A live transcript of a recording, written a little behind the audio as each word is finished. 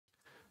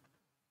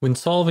When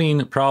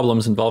solving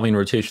problems involving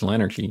rotational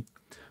energy,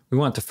 we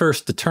want to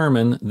first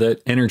determine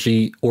that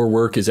energy or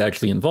work is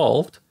actually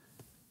involved,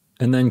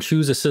 and then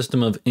choose a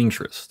system of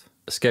interest.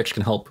 A sketch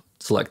can help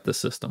select this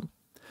system.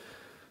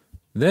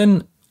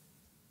 Then,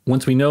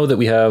 once we know that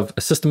we have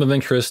a system of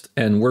interest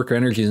and work or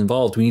energy is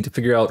involved, we need to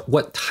figure out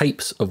what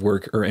types of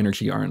work or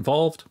energy are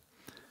involved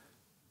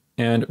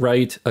and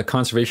write a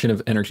conservation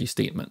of energy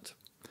statement.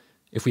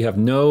 If we have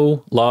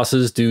no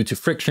losses due to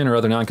friction or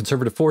other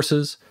non-conservative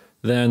forces,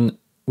 then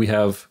we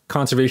have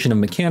conservation of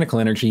mechanical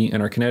energy,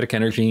 and our kinetic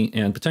energy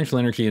and potential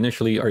energy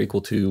initially are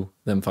equal to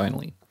them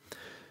finally.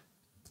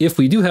 If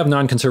we do have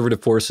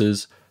non-conservative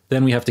forces,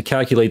 then we have to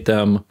calculate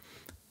them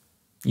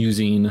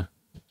using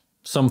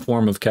some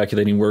form of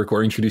calculating work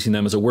or introducing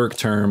them as a work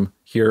term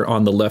here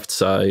on the left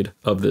side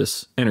of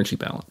this energy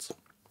balance.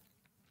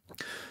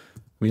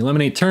 We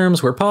eliminate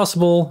terms where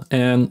possible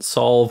and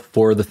solve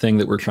for the thing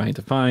that we're trying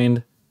to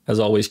find, as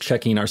always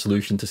checking our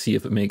solution to see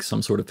if it makes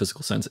some sort of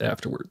physical sense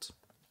afterwards.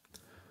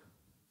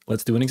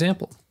 Let's do an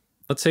example.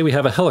 Let's say we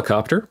have a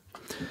helicopter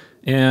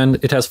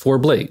and it has 4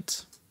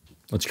 blades.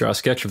 Let's draw a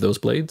sketch of those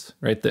blades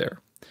right there.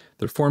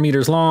 They're 4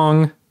 meters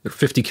long, they're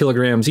 50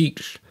 kilograms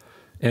each,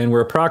 and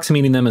we're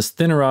approximating them as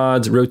thin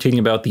rods rotating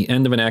about the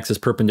end of an axis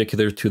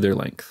perpendicular to their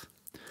length.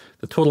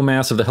 The total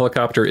mass of the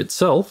helicopter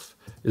itself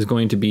is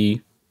going to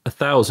be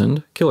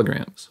 1,000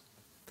 kilograms.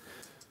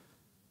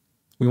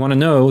 We want to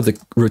know the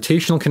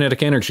rotational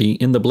kinetic energy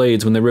in the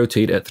blades when they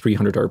rotate at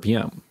 300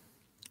 RPM.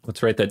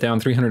 Let's write that down,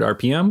 300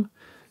 RPM,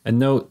 and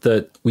note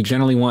that we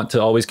generally want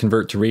to always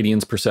convert to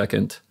radians per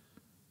second.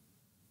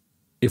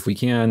 If we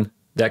can,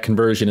 that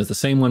conversion is the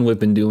same one we've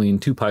been doing,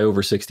 2 pi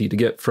over 60, to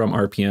get from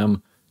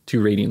RPM to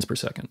radians per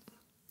second.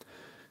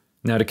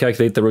 Now to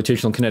calculate the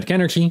rotational kinetic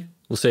energy,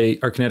 we'll say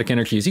our kinetic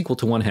energy is equal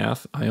to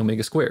 1/2 I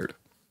omega squared.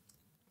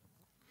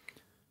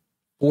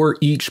 For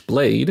each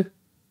blade,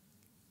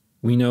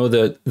 we know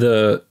that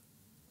the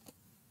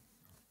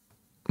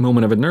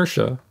moment of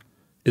inertia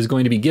is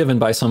going to be given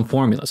by some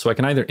formula. So I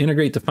can either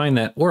integrate to find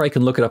that, or I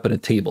can look it up in a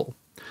table.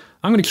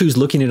 I'm going to choose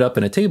looking it up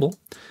in a table.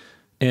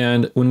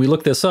 And when we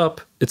look this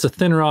up, it's a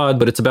thin rod,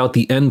 but it's about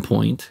the end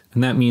point.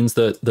 And that means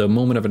that the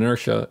moment of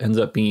inertia ends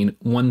up being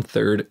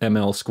 1/3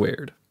 ml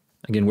squared.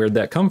 Again, where'd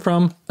that come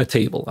from? A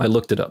table. I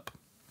looked it up.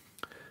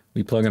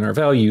 We plug in our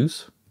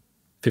values,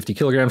 50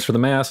 kilograms for the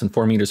mass and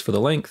 4 meters for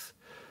the length,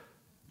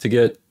 to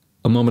get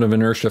a moment of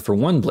inertia for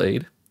one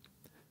blade.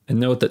 And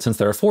note that since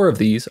there are 4 of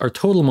these, our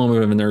total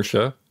moment of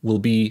inertia will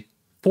be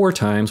 4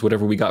 times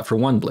whatever we got for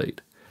one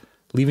blade,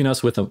 leaving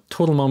us with a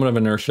total moment of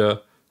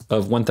inertia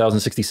of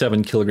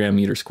 1,067 kilogram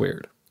meters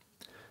squared.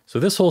 So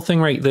this whole thing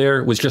right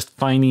there was just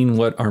finding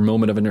what our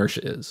moment of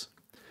inertia is.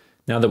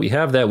 Now that we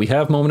have that, we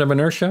have moment of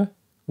inertia,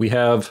 we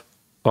have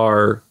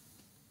our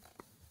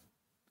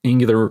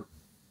angular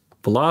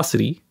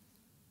velocity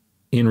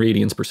in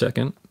radians per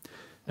second,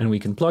 and we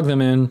can plug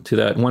them in to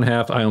that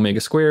 1/2 I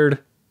omega squared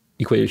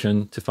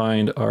equation to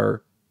find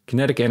our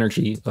kinetic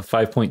energy of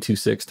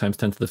 5.26 times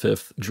 10 to the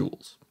 5th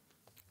joules.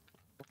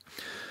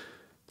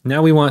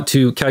 Now we want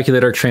to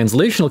calculate our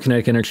translational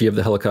kinetic energy of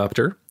the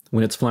helicopter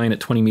when it's flying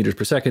at 20 meters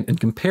per second and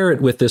compare it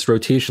with this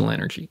rotational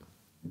energy.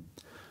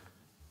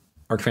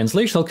 Our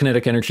translational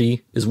kinetic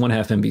energy is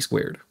 1/2 mv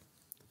squared,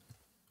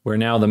 where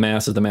now the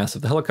mass is the mass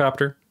of the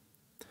helicopter.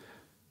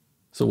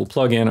 So we'll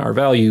plug in our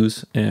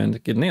values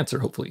and get an answer,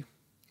 hopefully.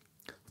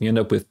 We end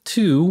up with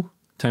 2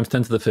 times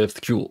 10 to the 5th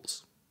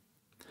joules.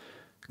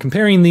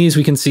 Comparing these,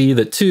 we can see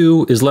that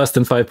 2 is less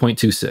than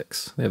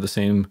 5.26. They have the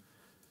same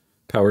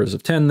powers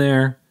of 10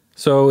 there.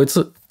 So it's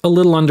a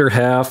little under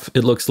half,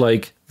 it looks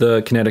like,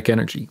 the kinetic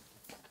energy.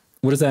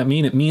 What does that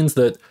mean? It means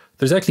that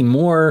there's actually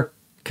more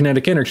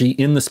kinetic energy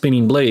in the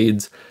spinning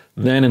blades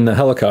than in the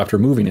helicopter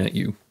moving at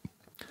you.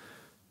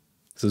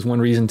 This is one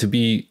reason to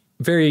be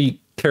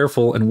very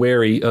careful and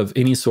wary of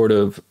any sort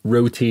of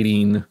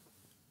rotating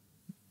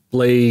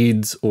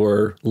blades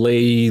or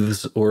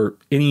lathes or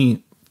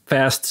any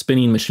fast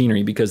spinning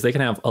machinery, because they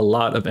can have a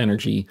lot of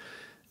energy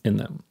in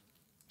them.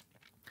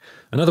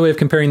 Another way of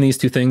comparing these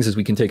two things is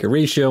we can take a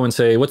ratio and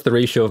say, what's the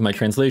ratio of my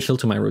translational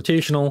to my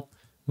rotational?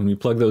 When we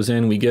plug those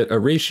in, we get a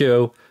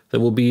ratio that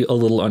will be a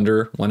little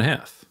under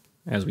 1/2,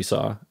 as we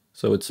saw.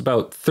 So it's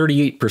about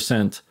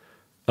 38%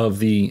 of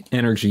the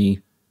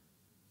energy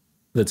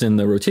that's in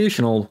the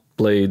rotational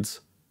blades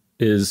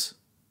is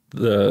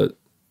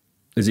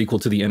equal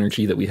to the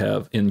energy that we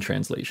have in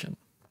translation.